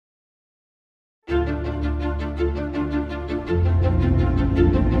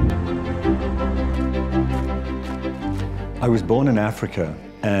I was born in Africa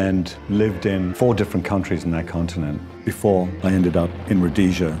and lived in 4 different countries in that continent before I ended up in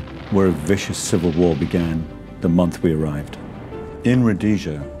Rhodesia, where a vicious civil war began the month we arrived. In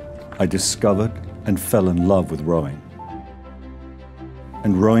Rhodesia, I discovered and fell in love with rowing.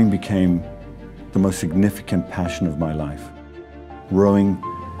 And rowing became the most significant passion of my life. Rowing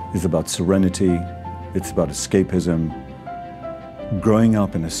is about serenity, it's about escapism. Growing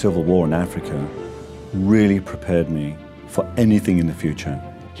up in a civil war in Africa really prepared me for anything in the future.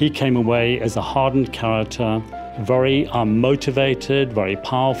 He came away as a hardened character, very motivated, very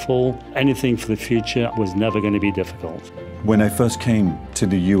powerful. Anything for the future was never going to be difficult. When I first came to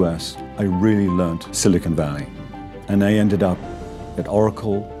the US, I really learned Silicon Valley. And I ended up at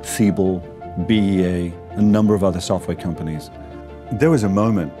Oracle, Siebel, BEA, a number of other software companies. There was a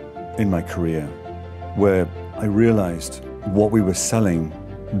moment in my career where I realized what we were selling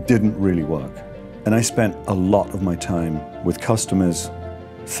didn't really work. And I spent a lot of my time with customers,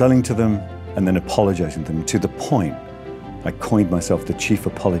 selling to them and then apologizing to them, to the point I coined myself the Chief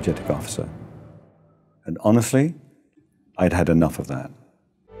Apologetic Officer. And honestly, I'd had enough of that.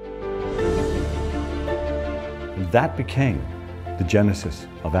 That became the genesis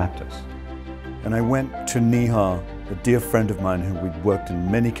of Apttus. And I went to Nihar, a dear friend of mine who we'd worked in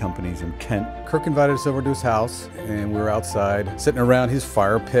many companies in Kent. Kirk invited us over to his house, and we were outside sitting around his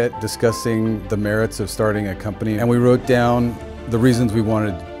fire pit discussing the merits of starting a company. And we wrote down the reasons we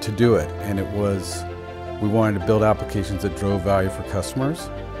wanted to do it. And it was, we wanted to build applications that drove value for customers,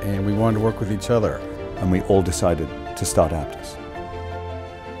 and we wanted to work with each other. And we all decided to start Apttus.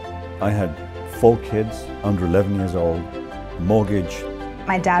 I had 4 kids under 11 years old, mortgage.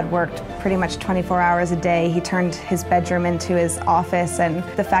 My dad worked pretty much 24 hours a day. He turned his bedroom into his office, and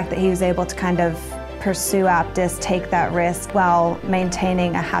the fact that he was able to kind of pursue Apttus, take that risk while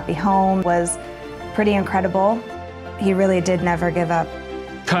maintaining a happy home was pretty incredible. He really did never give up.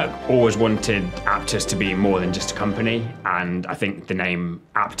 Kirk always wanted Apttus to be more than just a company, and I think the name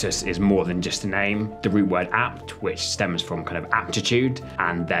Apttus is more than just a name. The root word apt, which stems from kind of aptitude,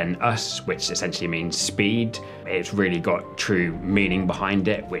 and then us, which essentially means speed. It's really got true meaning behind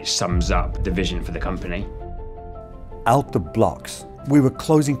it, which sums up the vision for the company. Out the blocks, we were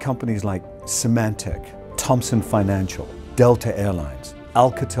closing companies like Symantec, Thomson Financial, Delta Airlines,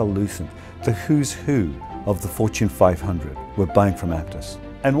 Alcatel-Lucent, the who's who of the Fortune 500 were buying from Apttus.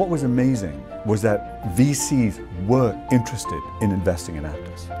 And what was amazing was that VCs were interested in investing in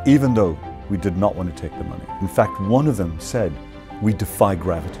Apttus, even though we did not want to take the money. In fact, one of them said, "We defy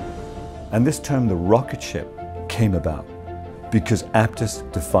gravity." And this term, the rocket ship, came about because Apttus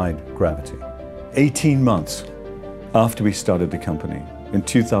defied gravity. 18 months after we started the company, in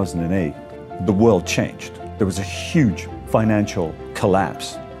 2008, the world changed. There was a huge financial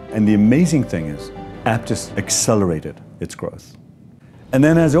collapse. And the amazing thing is, Apttus accelerated its growth. And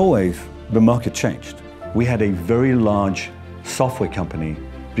then, as always, the market changed. We had a very large software company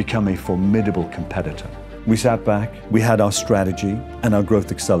become a formidable competitor. We sat back, we had our strategy, and our growth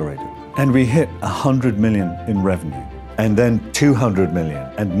accelerated. And we hit 100 million in revenue, and then 200 million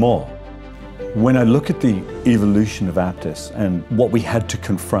and more. When I look at the evolution of Apttus and what we had to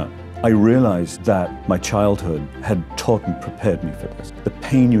confront, I realized that my childhood had taught and prepared me for this. The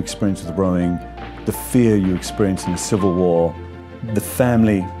pain you experience with rowing, the fear you experience in a civil war, the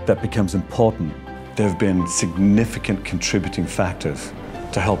family that becomes important. There have been significant contributing factors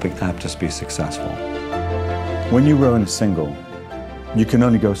to helping Apttus be successful. When you row in a single, you can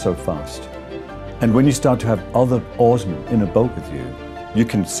only go so fast. And when you start to have other oarsmen in a boat with you, you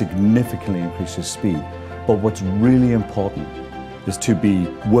can significantly increase your speed. But what's really important is to be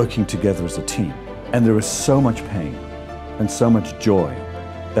working together as a team. And there is so much pain and so much joy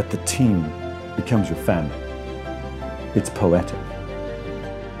that the team becomes your family. It's poetic.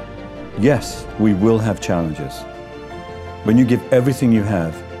 Yes, we will have challenges. When you give everything you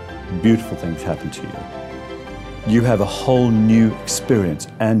have, beautiful things happen to you. You have a whole new experience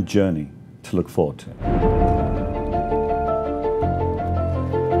and journey to look forward to.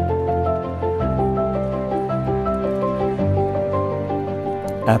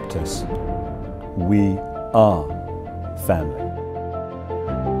 Apttus, we are family.